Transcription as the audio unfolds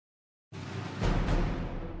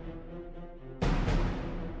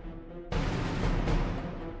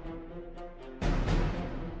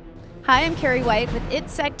Hi, I'm Carrie White with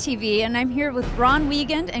ITSEC TV, and I'm here with Ron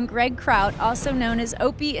Wiegand and Greg Kraut, also known as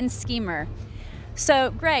Opie and Schemer. So,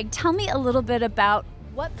 Greg, tell me a little bit about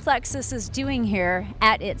what PLEXSYS is doing here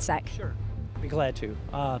at ITSEC. Sure, I'd be glad to.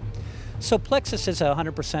 So PLEXSYS is a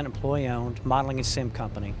 100% employee-owned modeling and sim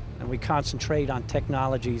company, and we concentrate on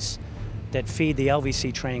technologies that feed the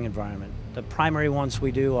LVC training environment. The primary ones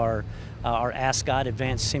we do are our ASCOT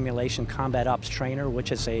Advanced Simulation Combat Ops Trainer,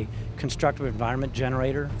 which is a constructive environment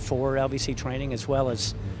generator for LVC training, as well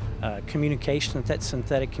as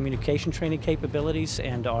synthetic communication training capabilities,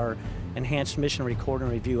 and our enhanced mission record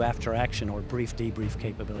and review after action, or brief debrief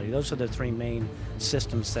capability. Those are the three main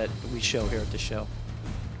systems that we show here at the show.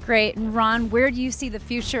 Great. And Ron, where do you see the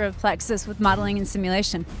future of PLEXSYS with modeling and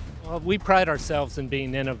simulation? Well, we pride ourselves in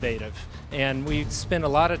being innovative, and we spend a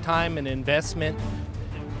lot of time and investment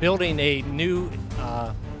building a new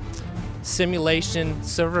simulation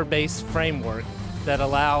server-based framework that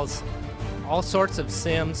allows all sorts of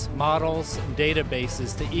sims, models, and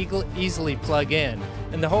databases to easily plug in.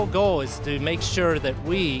 And the whole goal is to make sure that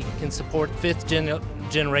we can support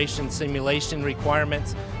fifth-generation simulation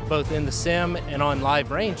requirements both in the sim and on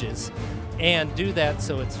live ranges, and do that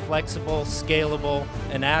so it's flexible, scalable,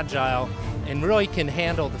 and agile, and really can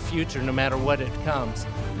handle the future no matter what it comes,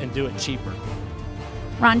 and do it cheaper.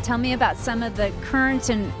 Ron, tell me about some of the current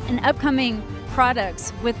and upcoming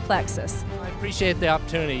products with PLEXSYS. I appreciate the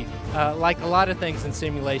opportunity. Like a lot of things in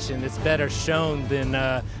simulation, it's better shown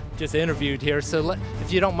than just interviewed here. So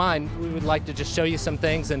if you don't mind, we would like to just show you some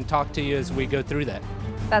things and talk to you as we go through that.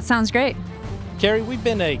 That sounds great. Carrie, we've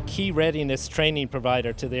been a key readiness training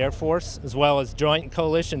provider to the Air Force, as well as joint and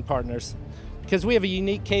coalition partners, because we have a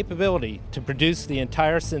unique capability to produce the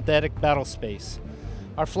entire synthetic battle space.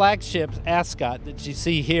 Our flagship ASCOT that you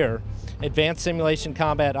see here, Advanced Simulation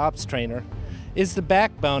Combat Ops Trainer, is the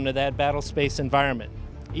backbone of that battle space environment.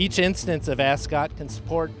 Each instance of ASCOT can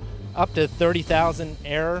support up to 30,000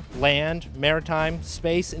 air, land, maritime,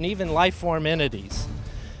 space, and even life form entities.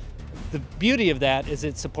 The beauty of that is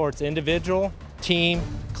it supports individual, team,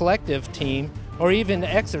 collective team, or even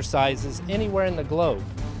exercises anywhere in the globe.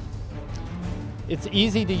 It's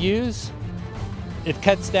easy to use, it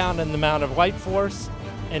cuts down on the amount of white force,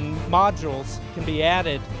 and modules can be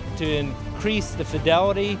added to increase the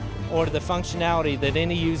fidelity or the functionality that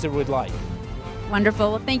any user would like. Wonderful.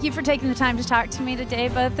 Well, thank you for taking the time to talk to me today,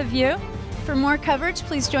 both of you. For more coverage,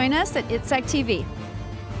 please join us at ITSEC TV.